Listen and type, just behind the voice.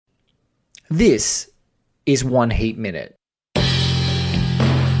This is One Heat Minute.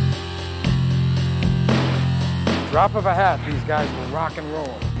 Drop of a hat, these guys will rock and roll.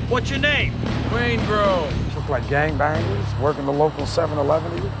 What's your name? Wayne Grove. Look like gangbangers, working the local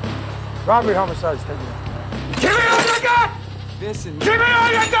 7-Eleven here. Robbery, homicides, take it out. Give me all you got! Give me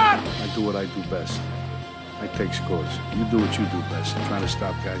all you got! I do what I do best. I take scores. You do what you do best, trying to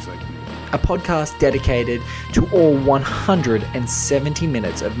stop guys like me. A podcast dedicated to all 170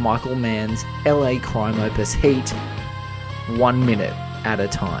 minutes of Michael Mann's LA crime opus Heat, 1 minute at a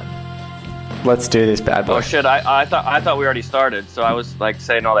time. Let's do this, bad boy. Oh shit! I thought we already started, so I was like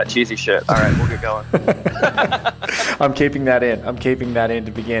saying all that cheesy shit. All right, we'll get going. I'm keeping that in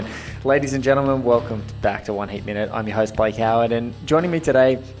to begin. Ladies and gentlemen, welcome back to One Heat Minute. I'm your host, Blake Howard, and joining me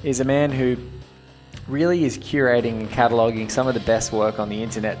today is a man who really is curating and cataloguing some of the best work on the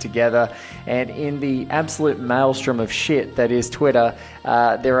internet together. And in the absolute maelstrom of shit that is Twitter,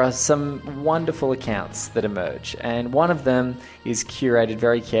 there are some wonderful accounts that emerge. And one of them is curated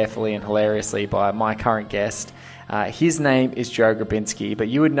very carefully and hilariously by my current guest. His name is Joe GRABINSKI, but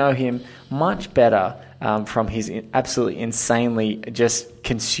you would know him much better from his absolutely insanely just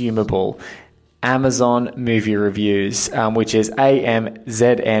consumable Amazon movie reviews, which is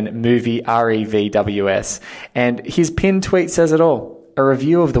AMZN movie REVWS. And his pinned tweet says it all. A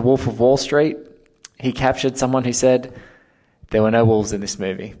review of The Wolf of Wall Street. He captured someone who said, "There were no wolves in this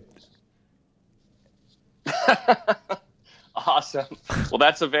movie." Awesome. Well,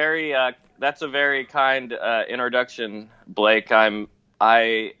 that's a very kind introduction, Blake. I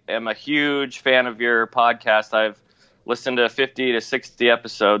am a huge fan of your podcast. I've listened to 50 to 60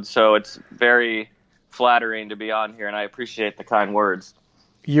 episodes, so it's very flattering to be on here, and I appreciate the kind words.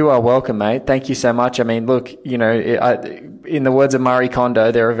 You are welcome, mate. Thank you so much. I mean, look, you know, in the words of Marie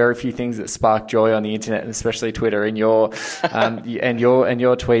Kondo, there are very few things that spark joy on the internet, and especially Twitter. And your and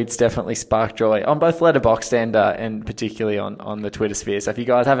your tweets definitely spark joy on both Letterboxd and particularly on the Twitter sphere. So if you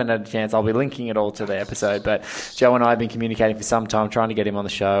guys haven't had a chance, I'll be linking it all to the episode. But Joe and I have been communicating for some time, trying to get him on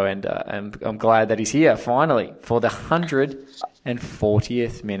the show, and I'm glad that he's here finally for the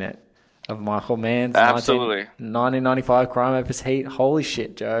 140th minute of Michael Mann's 1995 crime opus Heat. Holy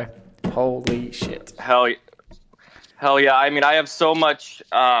shit, Joe. Holy shit. Hell yeah. I mean, I have so much.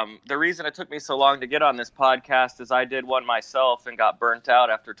 The reason it took me so long to get on this podcast is I did one myself and got burnt out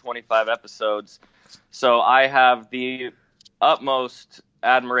after 25 episodes. So I have the utmost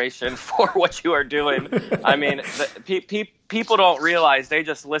admiration for what you are doing. I mean, people don't realize, they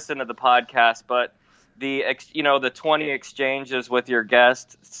just listen to the podcast, but the 20 exchanges with your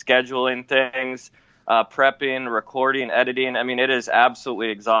guest, scheduling things, prepping, recording, editing. I mean, it is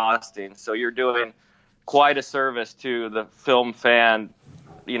absolutely exhausting. So you're doing quite a service to the film fandom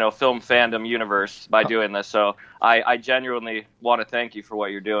universe by doing this. So I genuinely want to thank you for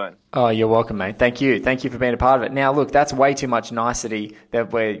what you're doing. Oh, you're welcome, mate. Thank you. Thank you for being a part of it. Now, look, that's way too much nicety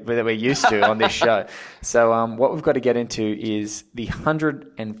that we're used to on this show. So what we've got to get into is the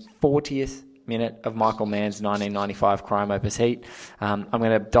 140th minute of Michael Mann's 1995 crime opus Heat. I'm going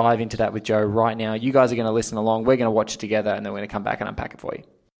to dive into that with Joe right now. You guys are going to listen along. We're going to watch it together, and then we're going to come back and unpack it for you.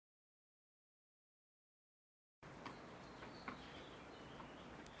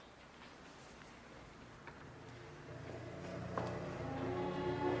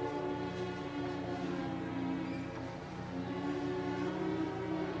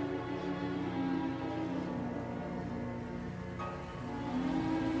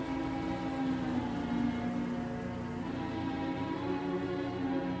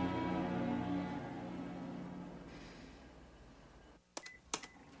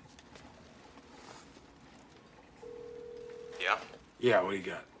 Yeah, what do you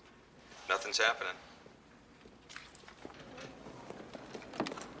got? Nothing's happening.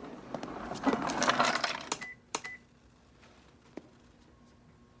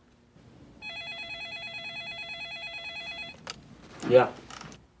 Yeah.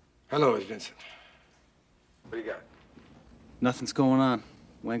 Hello, it's Vincent. What do you got? Nothing's going on.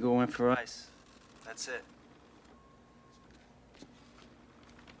 Wango went for ice. That's it.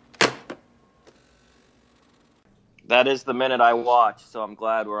 That is the minute I watched, so I'm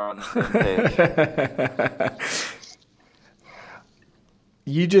glad we're on the same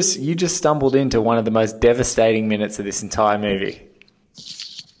page. You just stumbled into one of the most devastating minutes of this entire movie.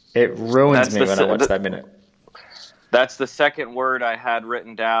 It ruins me when I watch that minute. That's the second word I had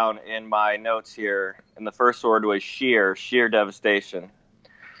written down in my notes here, and the first word was sheer devastation.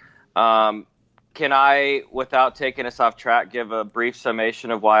 Can I, without taking us off track, give a brief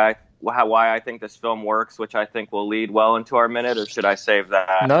summation of why I think this film works, which I think will lead well into our minute, or should I save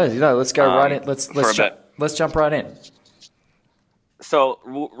that? No, let's go right in. Let's jump right in.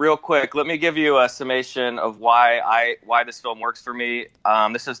 real quick, let me give you a summation of why this film works for me.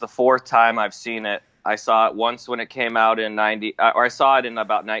 This is the fourth time I've seen it. I saw it once when it came out in I saw it in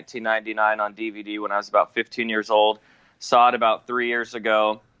about 1999 on DVD when I was about 15 years old. Saw it about 3 years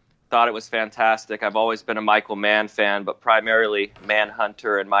ago. Thought it was fantastic. I've always been a Michael Mann fan, but primarily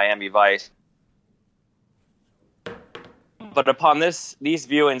Manhunter and Miami Vice. But upon these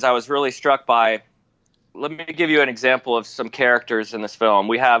viewings, I was really struck by. Let me give you an example of some characters in this film.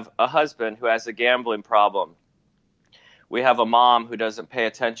 We have a husband who has a gambling problem. We have a mom who doesn't pay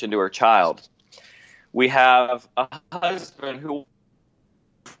attention to her child. We have a husband who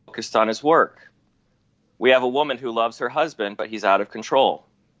focused on his work. We have a woman who loves her husband, but he's out of control.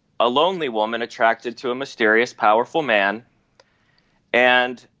 A lonely woman attracted to a mysterious, powerful man,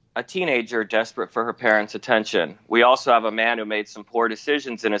 and a teenager desperate for her parents' attention. We also have a man who made some poor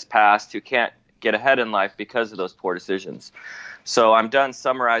decisions in his past who can't get ahead in life because of those poor decisions. So I'm done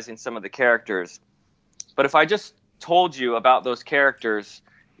summarizing some of the characters. But if I just told you about those characters,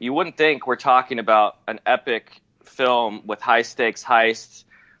 you wouldn't think we're talking about an epic film with high-stakes heists,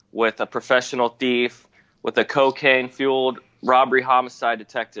 with a professional thief, with a cocaine-fueled robbery homicide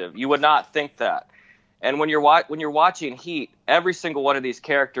detective. You would not think that. And when you're watching Heat, every single one of these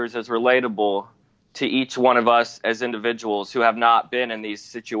characters is relatable to each one of us as individuals who have not been in these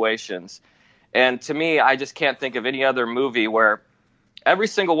situations. And to me, I just can't think of any other movie where every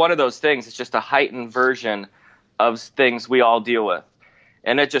single one of those things is just a heightened version of things we all deal with.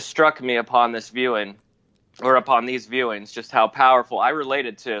 And it just struck me upon these viewings, just how powerful. I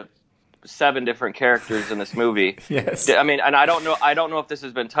related to 7 different characters in this movie. Yes. I mean, and I don't know if this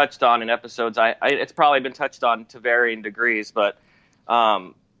has been touched on in episodes. It's probably been touched on to varying degrees, but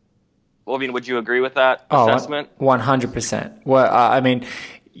well, I mean, would you agree with that assessment? 100%. Well, I mean,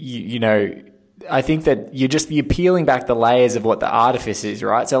 you know, I think that you're peeling back the layers of what the artifice is,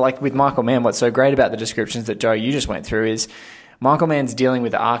 right? So like with Michael Mann, what's so great about the descriptions that Joe, you just went through is Michael Mann's dealing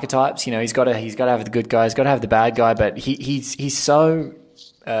with the archetypes. You know, he's got to have the good guy, he's got to have the bad guy, but he's so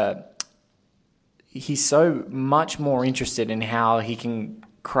much more interested in how he can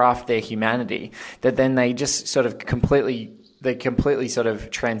craft their humanity that then they just sort of completely sort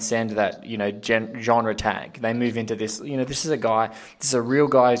of transcend that, you know, genre tag. They move into this, you know, this is a real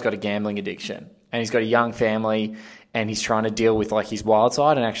guy who's got a gambling addiction and he's got a young family and he's trying to deal with like his wild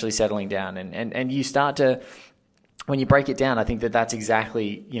side and actually settling down. And you start to, when you break it down, I think that's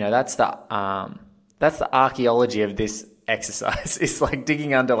exactly, you know, that's the archaeology of this exercise. It's like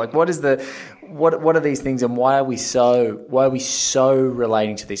digging under, like, what are these things and why are we so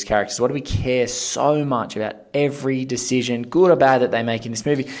relating to these characters? Why do we care so much about every decision, good or bad, that they make in this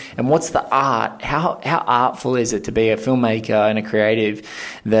movie? And what's the art? How artful is it to be a filmmaker and a creative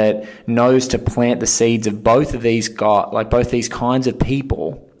that knows to plant the seeds of both these kinds of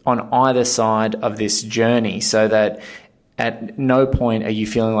people on either side of this journey, so that at no point are you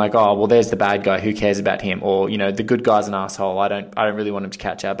feeling like, oh, well, there's the bad guy, who cares about him? Or, you know, the good guy's an asshole, I don't really want him to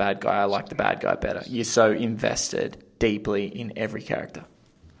catch our bad guy, I like the bad guy better. You're so invested deeply in every character.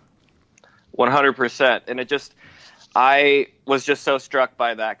 100%. And I was just so struck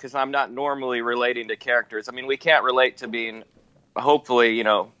by that because I'm not normally relating to characters. I mean, we can't relate to being, hopefully, you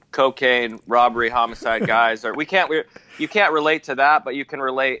know, cocaine, robbery, homicide guys, or you can't relate to that, but you can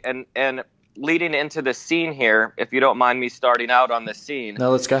relate. And leading into the scene here, if you don't mind me starting out on this scene.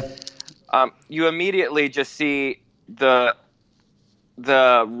 No, let's go. You immediately just see the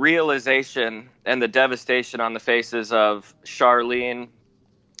realization and the devastation on the faces of Charlene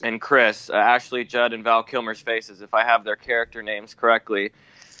and Chris, Ashley Judd and Val Kilmer's faces, if I have their character names correctly.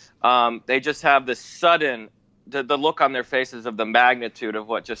 They just have this sudden, the look on their faces of the magnitude of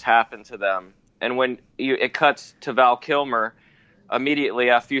what just happened to them. And when it cuts to Val Kilmer, immediately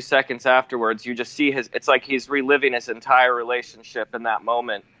a few seconds afterwards, you just see it's like he's reliving his entire relationship in that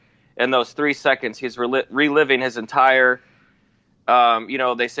moment. In those 3 seconds, he's reliving his entire, you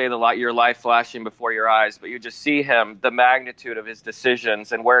know, they say your life flashing before your eyes, but you just see him, the magnitude of his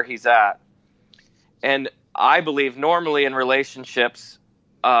decisions and where he's at. And I believe normally in relationships,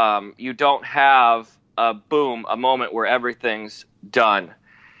 you don't have a moment where everything's done.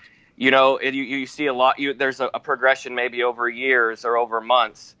 You know, you see a lot. There's a progression maybe over years or over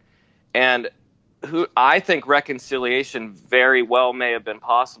months, and I think reconciliation very well may have been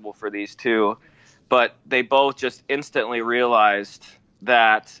possible for these two, but they both just instantly realized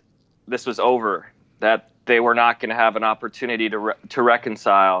that this was over, that they were not going to have an opportunity to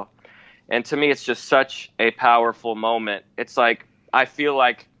reconcile. And to me, it's just such a powerful moment. It's like I feel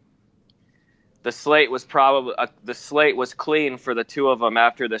like the slate was clean for the two of them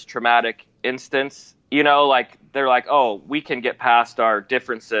after this traumatic instance, like they're like, oh, we can get past our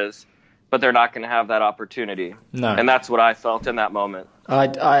differences, but they're not going to have that opportunity. No. And that's what I felt in that moment.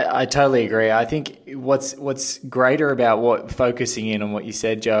 I totally agree. I think what's greater about focusing in on what you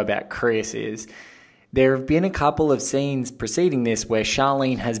said, Joe, about Chris is there have been a couple of scenes preceding this where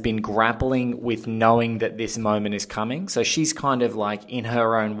Charlene has been grappling with knowing that this moment is coming. So she's kind of like, in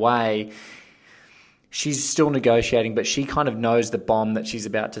her own way, she's still negotiating, but she kind of knows the bomb that she's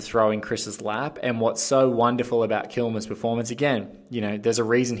about to throw in Chris's lap. And what's so wonderful about Kilmer's performance, again, there's a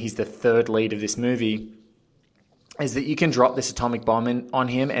reason he's the third lead of this movie, is that you can drop this atomic bomb on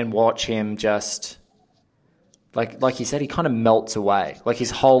him and watch him just, like you said, he kind of melts away. Like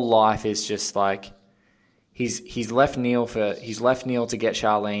his whole life is just like, he's left Neil to get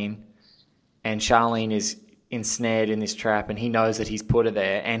Charlene, and Charlene is ensnared in this trap, and he knows that he's put her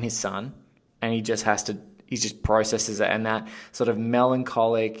there, and his son. And he just processes it, and that sort of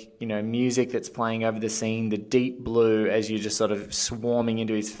melancholic, music that's playing over the scene, the deep blue as you're just sort of swarming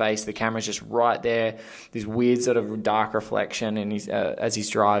into his face. The camera's just right there. This weird sort of dark reflection, and as he's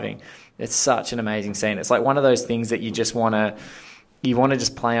driving, it's such an amazing scene. It's like one of those things that you just want to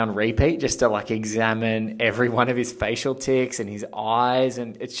just play on repeat, just to like examine every one of his facial tics and his eyes,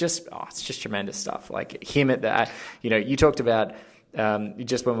 and it's just tremendous stuff. Like him at that, you talked about.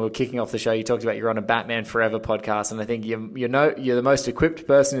 Just when we were kicking off the show, you talked about you're on a Batman Forever podcast, and I think you're the most equipped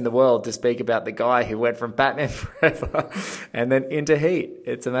person in the world to speak about the guy who went from Batman Forever and then into Heat.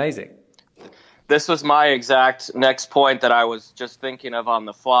 It's amazing. This was my exact next point that I was just thinking of on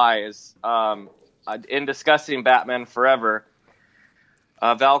the fly. Is in discussing Batman Forever,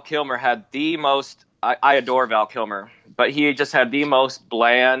 Val Kilmer had the most. I adore Val Kilmer, but he just had the most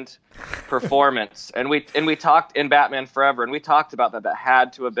bland performance. And we talked in Batman Forever, and we talked about that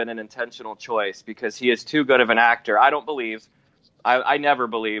had to have been an intentional choice because he is too good of an actor. I never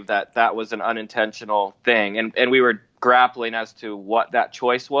believed that was an unintentional thing. And we were grappling as to what that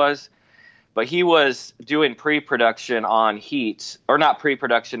choice was. But he was doing pre-production on Heat, or not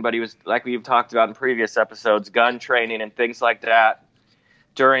pre-production, but he was, like we've talked about in previous episodes, gun training and things like that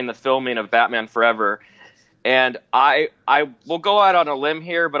during the filming of Batman Forever. And I will go out on a limb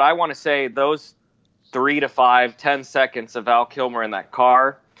here, but I want to say those 3 to 5, 10 seconds of Val Kilmer in that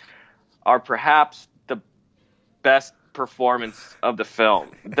car are perhaps the best performance of the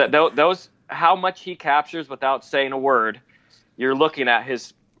film. Those, how much he captures without saying a word. You're looking at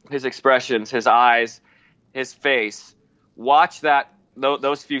his expressions, his eyes, his face. Watch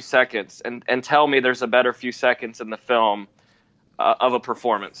those few seconds and tell me there's a better few seconds in the film of a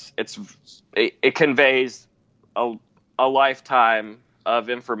performance. It conveys a lifetime of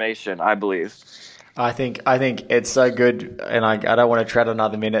information, I believe. I think it's so good, and I don't want to tread on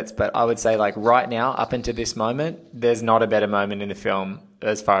other minutes, but I would say, like, right now, up until this moment, there's not a better moment in the film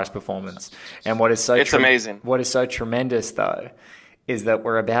as far as performance. And it's amazing. What is so tremendous, though, is that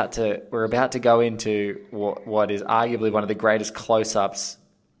we're about to go into what is arguably one of the greatest close-ups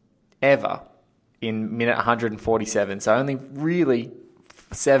ever in minute 147. So only really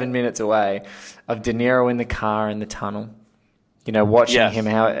 7 minutes away of De Niro in the car in the tunnel. Watching him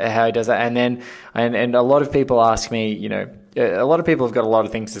how he does that, and then and a lot of people ask me, a lot of people have got a lot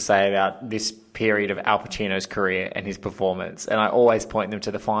of things to say about this period of Al Pacino's career and his performance, and I always point them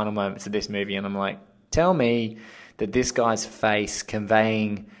to the final moments of this movie, and I'm like, tell me that this guy's face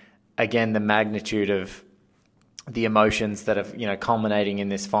conveying again the magnitude of the emotions that are culminating in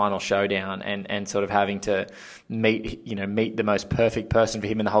this final showdown, and sort of having to meet the most perfect person for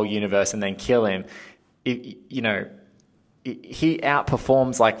him in the whole universe and then kill him. He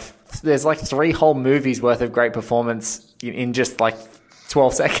outperforms there's 3 whole movies worth of great performance in just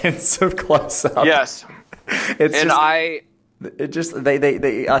 12 seconds of close up. Yes. I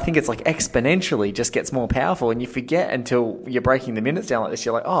think it's exponentially just gets more powerful, and you forget until you're breaking the minutes down like this.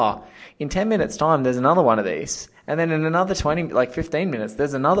 You're like, oh, in 10 minutes time, there's another one of these. And then in another 15 minutes,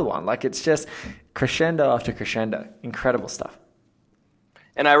 there's another one. It's just crescendo after crescendo. Incredible stuff.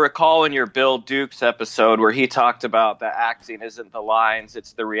 And I recall in your Bill Dukes episode where he talked about that acting isn't the lines,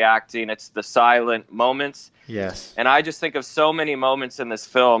 it's the reacting, it's the silent moments. Yes. And I just think of so many moments in this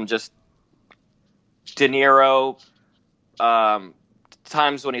film, just De Niro,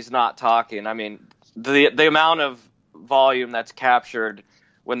 times when he's not talking. I mean, the amount of volume that's captured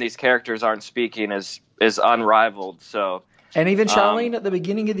when these characters aren't speaking is unrivaled. So, and even Charlene at the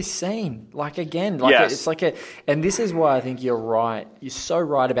beginning of this scene, yes. It's and this is why I think you're right. You're so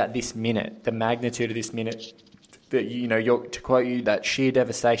right about this minute, the magnitude of this minute. That to quote you, that sheer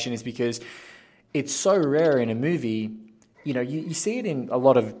devastation is because it's so rare in a movie. You see it in a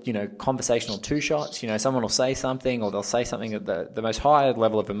lot of conversational two shots. Someone will say something, or they'll say something at the most high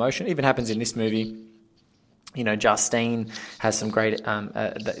level of emotion. It even happens in this movie. Justine has some great.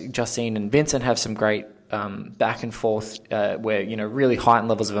 Justine and Vincent have some great back and forth where really heightened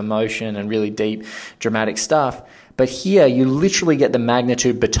levels of emotion and really deep dramatic stuff. But here you literally get the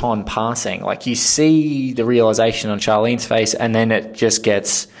magnitude baton passing. Like, you see the realization on Charlene's face, and then it just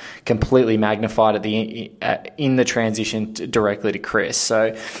gets completely magnified in the transition directly to Chris.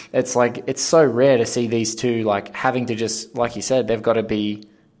 So it's so rare to see these two having to just, like you said, they've got to be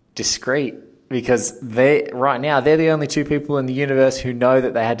discreet, because right now they're the only two people in the universe who know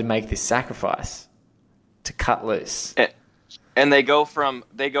that they had to make this sacrifice to cut loose. And they go from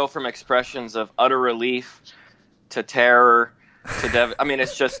expressions of utter relief to terror to I mean,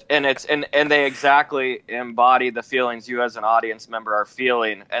 it's just, and they exactly embody the feelings you as an audience member are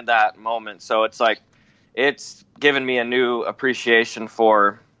feeling at that moment. So it's given me a new appreciation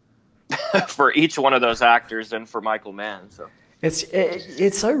for each one of those actors and for Michael Mann. So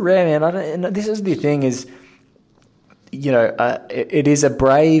it's so rare, man. And this is the thing is, it is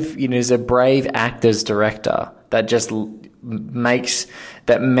a brave actor's director that just mounts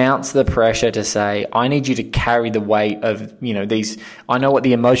the pressure to say, I need you to carry the weight of, these, I know what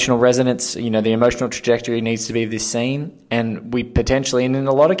the emotional resonance, the emotional trajectory needs to be of this scene. And we potentially, and in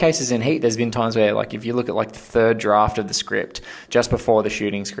a lot of cases in Heat, there's been times where, if you look at the third draft of the script, just before the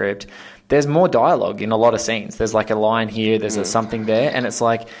shooting script, there's more dialogue in a lot of scenes. There's a line here, there's something there. And it's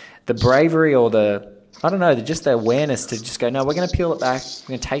the bravery or just the awareness to just go, no, we're going to peel it back. We're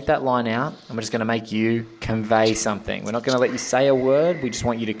going to take that line out, and we're just going to make you convey something. We're not going to let you say a word. We just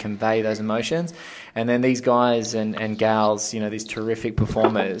want you to convey those emotions. And then these guys and gals, these terrific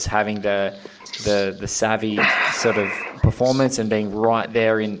performers, having the savvy sort of performance and being right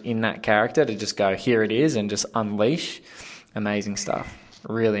there in that character to just go, here it is, and just unleash. Amazing stuff.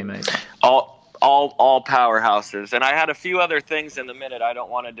 Really amazing. All powerhouses. And I had a few other things in the minute. I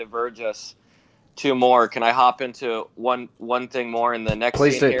don't want to diverge us two more. Can I hop into one thing more in the next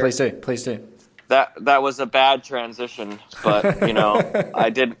Please scene do, here? please do. That was a bad transition, but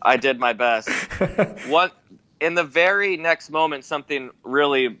I did my best. In the very next moment, something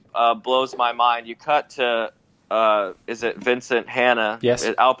really blows my mind. You cut to is it Vincent Hanna? Yes.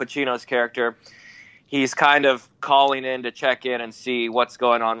 Al Pacino's character. He's kind of calling in to check in and see what's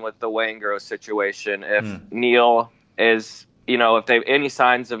going on with the Waingro situation. If Neil is, if they have any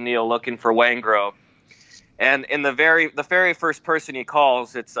signs of Neil looking for Waingro. And in the very first person he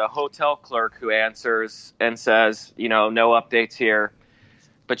calls, it's a hotel clerk who answers and says, no updates here.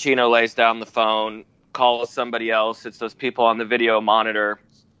 Pacino lays down the phone, calls somebody else. It's those people on the video monitor.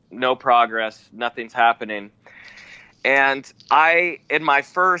 No progress. Nothing's happening. And in my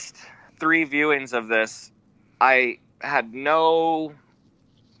first 3 viewings of this, I had no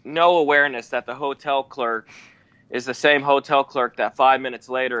awareness that the hotel clerk is the same hotel clerk that 5 minutes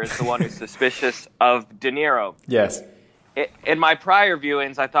later is the one who's suspicious of De Niro. Yes. In my prior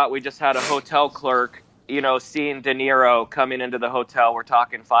viewings, I thought we just had a hotel clerk, seeing De Niro coming into the hotel. We're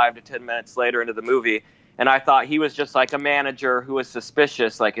talking 5 to 10 minutes later into the movie. And I thought he was just like a manager who was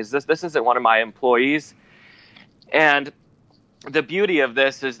suspicious. This isn't one of my employees. And the beauty of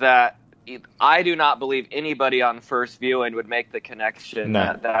this is that I do not believe anybody on first viewing would make the connection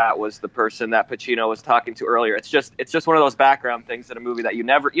that was the person that Pacino was talking to earlier. It's just one of those background things in a movie that you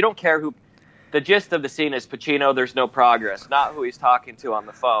don't care who. The gist of the scene is Pacino, there's no progress, not who he's talking to on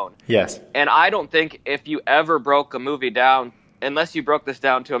the phone. Yes. And I don't think if you ever broke a movie down, unless you broke this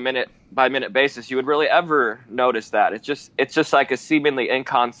down to a minute by minute basis, you would really ever notice that. It's just like a seemingly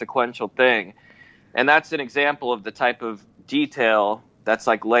inconsequential thing. And that's an example of the type of detail that's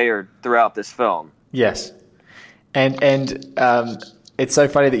layered throughout this film. Yes. And it's so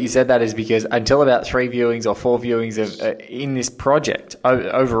funny that you said that, is because until about 3 viewings or 4 viewings of in this project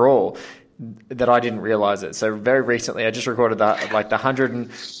overall, that I didn't realize it. So very recently, I just recorded that the 100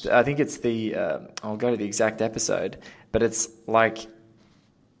 and I think it's I'll go to the exact episode, but it's the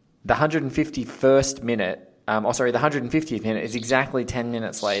 151st minute. The 150th minute is exactly 10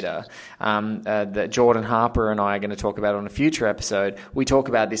 minutes later that Jordan Harper and I are going to talk about on a future episode. We talk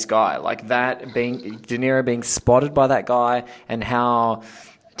about this guy, that being De Niro being spotted by that guy, and how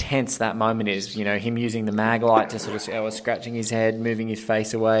tense that moment is. Him using the mag light to sort of scratching his head, moving his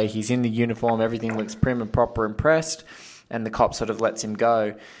face away. He's in the uniform, everything looks prim and proper and pressed, and the cop sort of lets him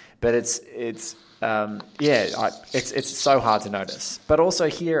go. But it's so hard to notice. But also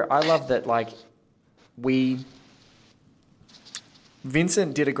here, I love that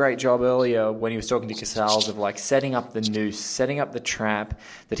Vincent did a great job earlier when he was talking to Casals of setting up the noose, setting up the trap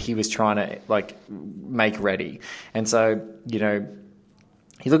that he was trying to make ready. And so,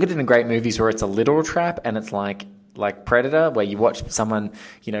 you look at it in great movies where it's a literal trap and it's like Predator, where you watch someone,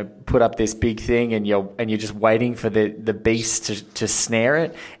 put up this big thing and you're just waiting for the beast to snare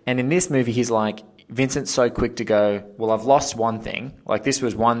it. And in this movie, he's like, Vincent's so quick to go, well, I've lost one thing. Like, this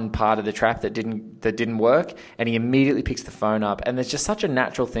was one part of the trap that didn't work, and he immediately picks the phone up. And there's just such a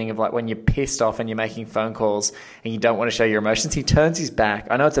natural thing of, like, when you're pissed off and you're making phone calls and you don't want to show your emotions, he turns his back.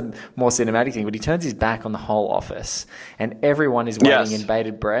 I know it's a more cinematic thing, but he turns his back on the whole office, and everyone is waiting in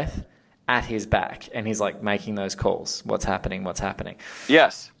bated breath at his back, and he's like making those calls. What's happening?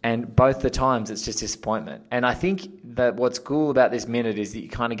 Yes. And both the times it's just disappointment. And I think that what's cool about this minute is that you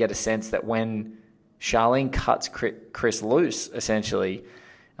kind of get a sense that when Charlene cuts Chris loose, essentially,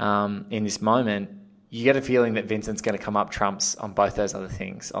 in this moment, you get a feeling that Vincent's going to come up trumps on both those other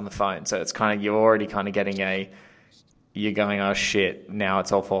things on the phone. So it's kind of, you're already kind of getting you're going, oh shit, now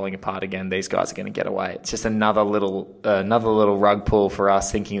it's all falling apart again. These guys are going to get away. It's just another little rug pull for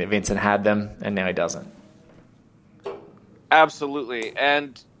us, thinking that Vincent had them and now he doesn't. Absolutely.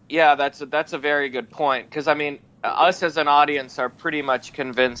 And yeah, that's a very good point. Because I mean, us as an audience are pretty much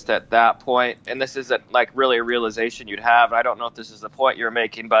convinced at that point, and this isn't like really a realization you'd have. I don't know if this is the point you're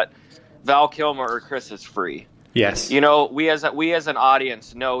making, but Val Kilmer or Chris is free. Yes. We as an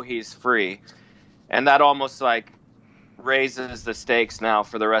audience know he's free, and that almost like raises the stakes now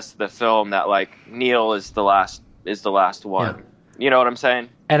for the rest of the film that like Neil is the last one. Yeah. You know what I'm saying?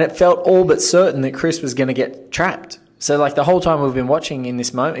 And it felt all but certain that Chris was going to get trapped. So like the whole time we've been watching in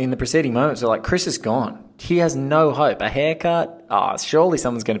this moment, in the preceding moments, we're like, Chris is gone. He has no hope. A haircut? Surely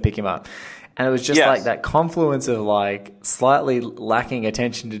someone's going to pick him up. And it was just like that confluence of like slightly lacking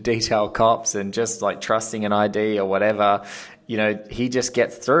attention to detail cops and just like trusting an ID or whatever. He just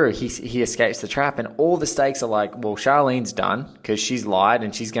gets through. He escapes the trap, and all the stakes are like, well, Charlene's done because she's lied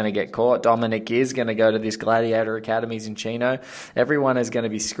and she's going to get caught. Dominic is going to go to this gladiator academies in Chino. Everyone is going to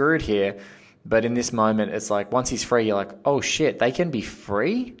be screwed here. But in this moment, it's like once he's free, you're like, oh shit, they can be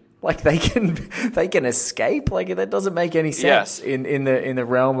free? Like they can escape? Like that doesn't make any sense in the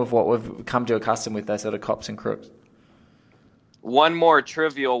realm of what we've come to accustom with those sort of cops and crooks. One more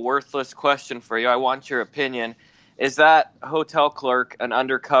trivial, worthless question for you. I want your opinion. Is that hotel clerk an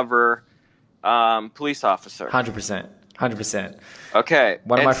undercover police officer? 100%. 100%. Okay.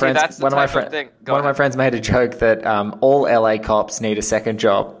 One of my friends made a joke that all LA cops need a second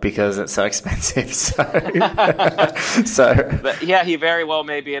job because it's so expensive. But yeah, he very well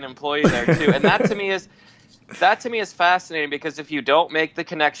may be an employee there too. And that to me is fascinating, because if you don't make the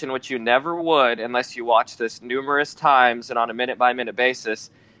connection, which you never would unless you watch this numerous times and on a minute by minute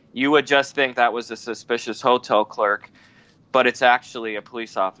basis, you would just think that was a suspicious hotel clerk, but it's actually a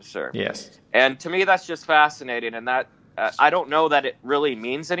police officer. Yes. And to me, that's just fascinating. And that I don't know that it really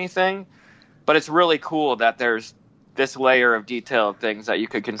means anything, but it's really cool that there's this layer of detail of things that you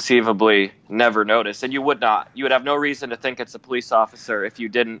could conceivably never notice. And you would have no reason to think it's a police officer if you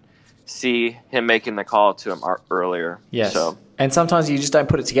didn't see him making the call to him earlier. Yes. So. And sometimes you just don't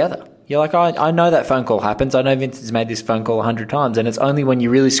put it together. You're like, I know that phone call happens. I know Vincent's made this phone call 100 times. And it's only when you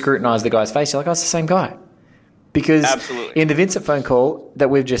really scrutinize the guy's face, you're like, oh, it's the same guy. Because in the Vincent phone call that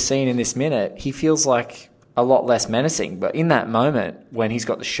we've just seen in this minute, he feels like a lot less menacing. But in that moment, when he's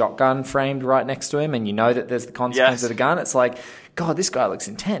got the shotgun framed right next to him and you know that there's the consequence of the gun, it's like, God, this guy looks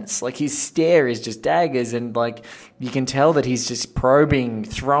intense. Like his stare is just daggers, and like you can tell that he's just probing,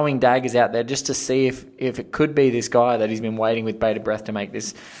 throwing daggers out there just to see if it could be this guy that he's been waiting with bated breath to make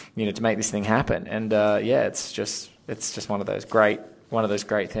this, to make this thing happen. And it's just one of those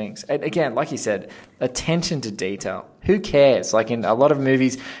great things. And again, like you said, attention to detail. Who cares? Like in a lot of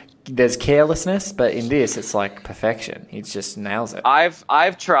movies, there's carelessness, but in this, it's like perfection. He just nails it.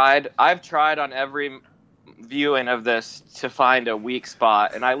 I've tried on every viewing of this to find a weak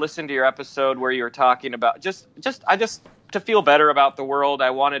spot, and I listened to your episode where you were talking about just to feel better about the world. I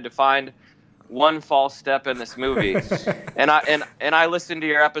wanted to find one false step in this movie, and I listened to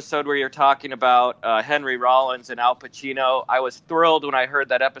your episode where you're talking about Henry Rollins and Al Pacino. I was thrilled when I heard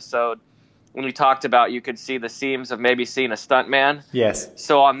that episode when we talked about you could see the seams of maybe seeing a stuntman. Yes.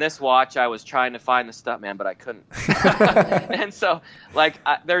 So on this watch, I was trying to find the stuntman, but I couldn't. And so,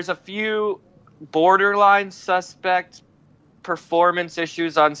 there's a few borderline suspect performance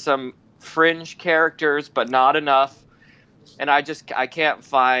issues on some fringe characters, but not enough. And I can't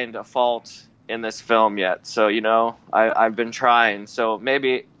find a fault in this film yet. So, I've been trying. So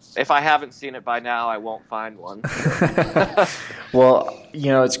maybe if I haven't seen it by now, I won't find one. Well,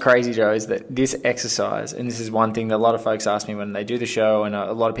 it's crazy, Joe, is that this exercise, and this is one thing that a lot of folks ask me when they do the show, and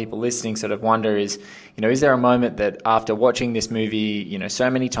a lot of people listening sort of wonder is there a moment that after watching this movie, so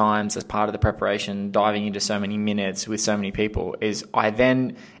many times as part of the preparation, diving into so many minutes with so many people, is I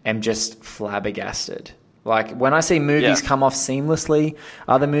then am just flabbergasted Like, when I see movies Yeah. come off seamlessly,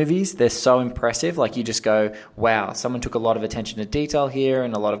 other movies, they're so impressive. Like, you just go, wow, someone took a lot of attention to detail here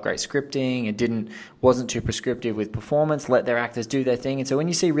and a lot of great scripting and wasn't too prescriptive with performance, let their actors do their thing. And so when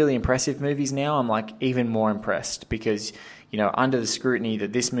you see really impressive movies now, I'm like even more impressed because, you know, under the scrutiny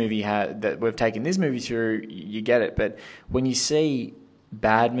that this movie had, that we've taken this movie through, you get it. But when you see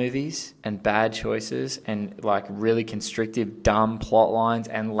bad movies and bad choices and like really constrictive, dumb plot lines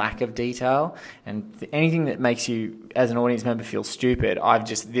and lack of detail and anything that makes you as an audience member feel stupid,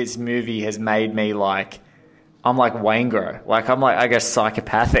 this movie has made me like, I'm like Wangro. Like, I'm like, I guess,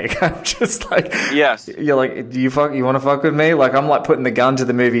 psychopathic. I'm just like, Yes. You're like, you want to fuck with me? Like, I'm like putting the gun to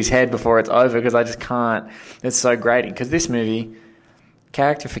the movie's head before it's over because I just can't. It's so grating. Because this movie,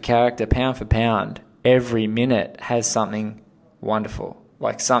 character for character, pound for pound, every minute has something wonderful.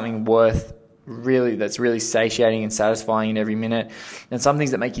 Like something that's really satiating and satisfying in every minute, and some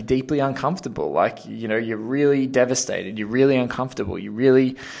things that make you deeply uncomfortable. Like, you know, you're really devastated, you're really uncomfortable,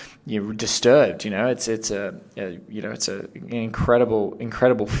 you're disturbed. You know, it's an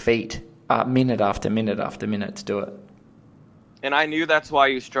incredible feat, minute after minute after minute to do it. And I knew that's why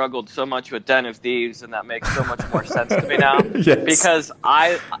you struggled so much with Den of Thieves, and that makes so much more sense to me now. Yes. Because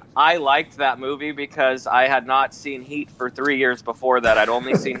I liked that movie because I had not seen Heat for 3 years before that. I'd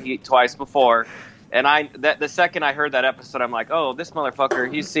only seen Heat twice before. And the second I heard that episode, I'm like, oh, this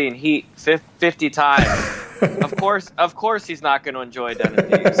motherfucker, he's seen Heat 50 times. Of course he's not going to enjoy Den of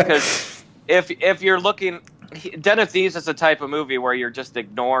Thieves. Because if you're looking... Den of Thieves is a type of movie where you're just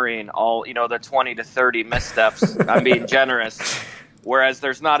ignoring all, you know, the 20 to 30 missteps. I'm being generous. Whereas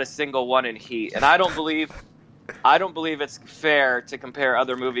there's not a single one in Heat. And I don't believe it's fair to compare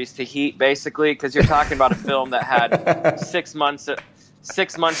other movies to Heat, basically, because you're talking about a film that had 6 months of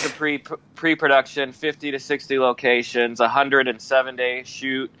pre-production, 50 to 60 locations, 107-day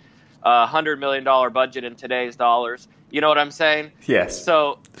shoot, $100 million budget in today's dollars. You know what I'm saying? Yes.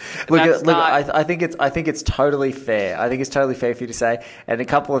 So I think it's totally fair. I think it's totally fair for you to say. And a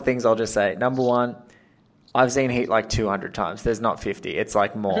couple of things I'll just say. Number one, I've seen Heat like 200 times. There's not 50. It's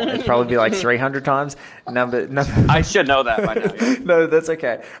like more. It'd probably be like 300 times. Number. I should know that by now. Yeah. No, that's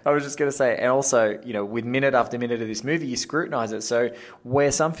okay. I was just going to say, and also, you know, with minute after minute of this movie, you scrutinize it. So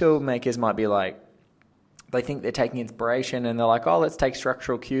where some filmmakers might be like, they think they're taking inspiration and they're like, oh, let's take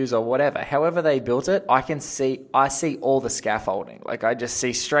structural cues or whatever. However they built it, I see all the scaffolding. Like, I just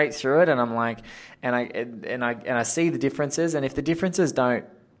see straight through it, and I'm like, and I see the differences. And if the differences don't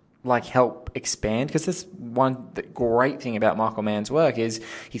like help expand, because this the great thing about Michael Mann's work is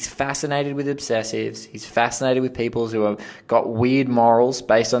he's fascinated with obsessives. He's fascinated with people who have got weird morals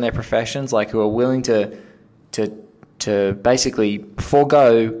based on their professions, like who are willing to basically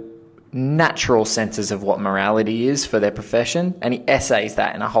forego natural senses of what morality is for their profession, and he essays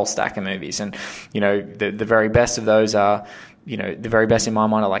that in a whole stack of movies. And, you know, the very best of those are, you know, the very best in my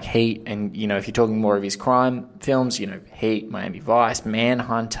mind are like Heat, and, you know, if you're talking more of his crime films, you know, Heat, Miami Vice,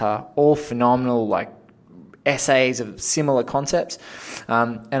 Manhunter, all phenomenal, like, essays of similar concepts.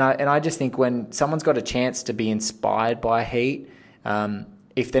 And I just think when someone's got a chance to be inspired by Heat,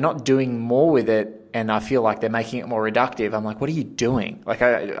 if they're not doing more with it, and I feel like they're making it more reductive, I'm like, what are you doing? Like,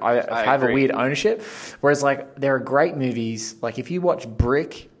 I have agree. a weird ownership. Whereas, like, there are great movies. Like, if you watch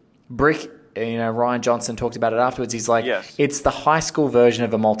Brick, you know, Ryan Johnson talked about it afterwards. He's like, yes, it's the high school version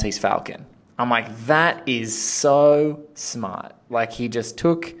of a Maltese Falcon. I'm like, that is so smart. Like, he just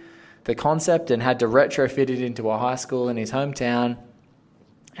took the concept and had to retrofit it into a high school in his hometown,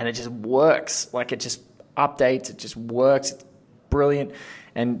 and it just works. Like, it just updates. It just works. It's brilliant.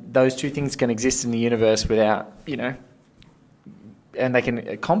 And those two things can exist in the universe without, you know, and they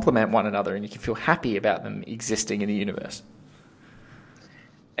can complement one another, and you can feel happy about them existing in the universe.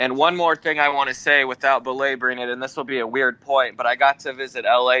 And one more thing I want to say without belaboring it, and this will be a weird point, but I got to visit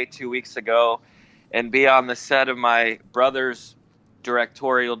LA 2 weeks ago and be on the set of my brother's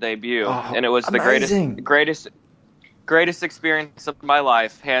directorial debut. And it was amazing. the greatest experience of my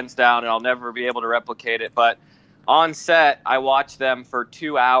life, hands down, and I'll never be able to replicate it. But on set, I watched them for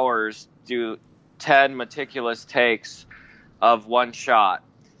 2 hours do 10 meticulous takes of one shot.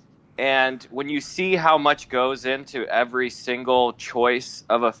 And when you see how much goes into every single choice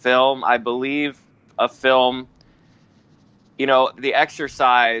of a film, I believe a film, you know, the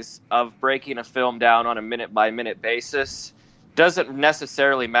exercise of breaking a film down on a minute-by-minute basis doesn't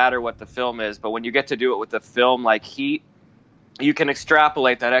necessarily matter what the film is, but when you get to do it with a film like Heat, you can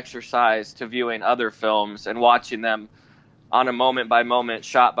extrapolate that exercise to viewing other films and watching them on a moment-by-moment,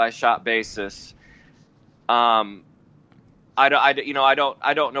 shot-by-shot basis. I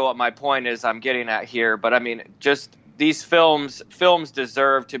don't know what my point is I'm getting at here, but I mean, just these films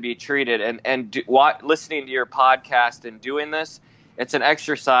deserve to be treated. And listening to your podcast and doing this, it's an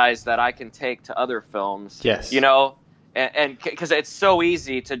exercise that I can take to other films. Yes. And because it's so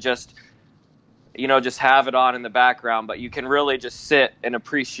easy to just have it on in the background, but you can really just sit and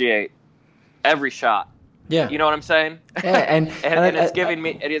appreciate every shot. Yeah. You know what I'm saying? Yeah, and it's giving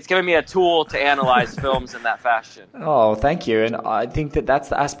me a tool to analyze films in that fashion. Oh, thank you. And I think that's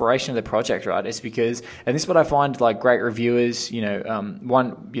the aspiration of the project, right? It's because, and this is what I find, like, great reviewers, I've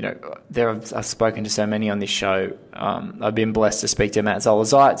spoken to so many on this show. I've been blessed to speak to Matt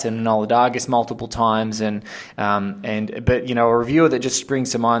Zolazaitz and Enola Dargis multiple times, but a reviewer that just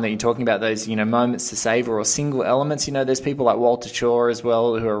springs to mind that you're talking about, those, moments to savor or single elements. There's people like Walter Shaw as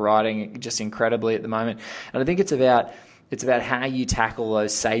well who are writing just incredibly at the moment. And I think it's about how you tackle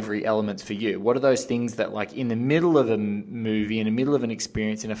those savory elements for you. What are those things that, like, in the middle of a movie, in the middle of an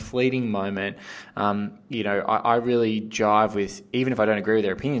experience, in a fleeting moment, I really jive with, even if I don't agree with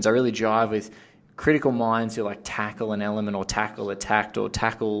their opinions, I really jive with critical minds who, like, tackle an element or tackle a tact or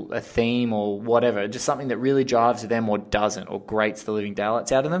tackle a theme or whatever, just something that really jives with them or doesn't, or grates the living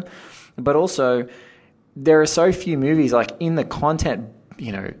daylights out of them. But also, there are so few movies, like, in the content,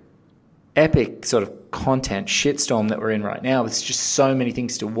 epic sort of content shitstorm that we're in right now. It's just so many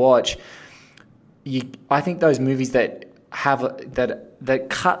things to watch. I think those movies that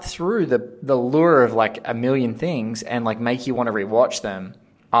cut through the lure of, like, a million things and, like, make you want to rewatch them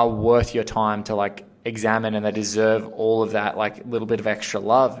are worth your time to, like, examine, and they deserve all of that, like, little bit of extra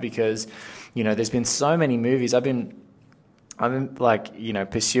love, because there's been so many movies. I've been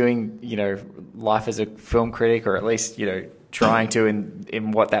like, pursuing life as a film critic, or at least trying to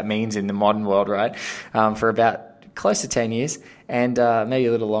in what that means in the modern world, right? For about close to 10 years, and maybe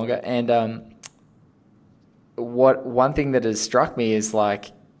a little longer. And one thing that has struck me is,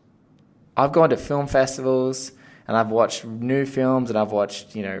 like, I've gone to film festivals and I've watched new films and I've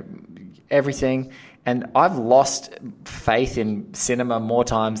watched everything, and I've lost faith in cinema more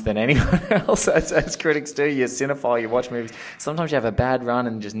times than anyone else, as critics do. You're a cinephile, you watch movies. Sometimes you have a bad run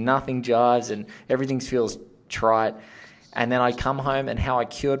and just nothing jives and everything feels trite. And then I come home, and how I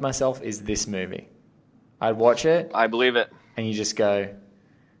cured myself is this movie. I'd watch it. I believe it. And you just go,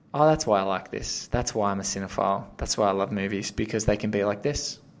 oh, that's why I like this. That's why I'm a cinephile. That's why I love movies, because they can be like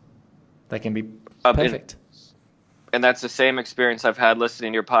this. They can be perfect. And that's the same experience I've had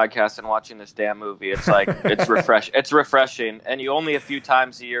listening to your podcast and watching this damn movie. It's like, it's refreshing. And you only a few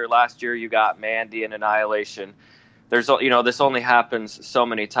times a year. Last year you got Mandy and Annihilation. There's, this only happens so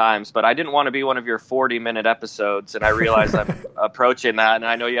many times, but I didn't want to be one of your 40-minute episodes, and I realize I'm approaching that, and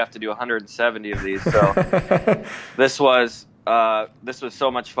I know you have to do 170 of these. So this was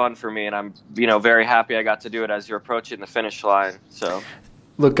so much fun for me, and I'm, very happy I got to do it as you're approaching the finish line. So.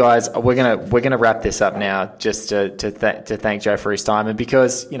 Look, guys, we're gonna wrap this up now, just to thank Joe for his time, and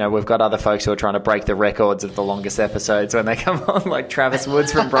because we've got other folks who are trying to break the records of the longest episodes when they come on, like Travis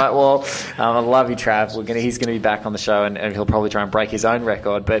Woods from Brightwall. I love you, Trav. He's gonna be back on the show, and he'll probably try and break his own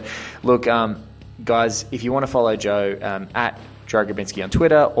record. But look, guys, if you want to follow Joe at Joe GRABINSKI on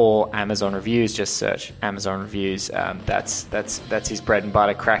Twitter or Amazon Reviews, just search Amazon Reviews. That's his bread and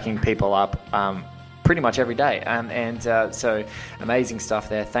butter, cracking people up pretty much every day. So amazing stuff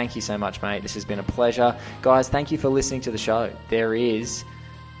there. Thank you so much, mate. This has been a pleasure. Guys, thank you for listening to the show. There is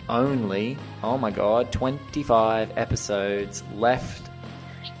only, 25 episodes left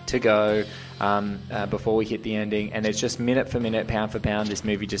to go before we hit the ending, and it's just minute for minute, pound for pound. This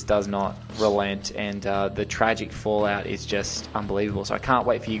movie just does not relent, and the tragic fallout is just unbelievable. So I can't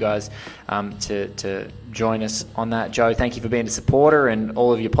wait for you guys to join us on that. Joe, thank you for being a supporter and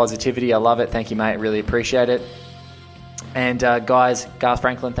all of your positivity. I love it. Thank you, mate. Really appreciate it. And guys, Garth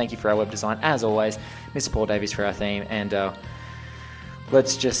Franklin, thank you for our web design as always. Mr. Paul Davies for our theme, and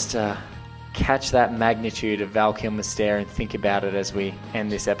let's just catch that magnitude of Val Kilmer's stare and think about it as we end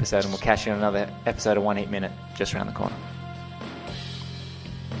this episode, and we'll catch you on another episode of 1 Heat Minute just around the corner.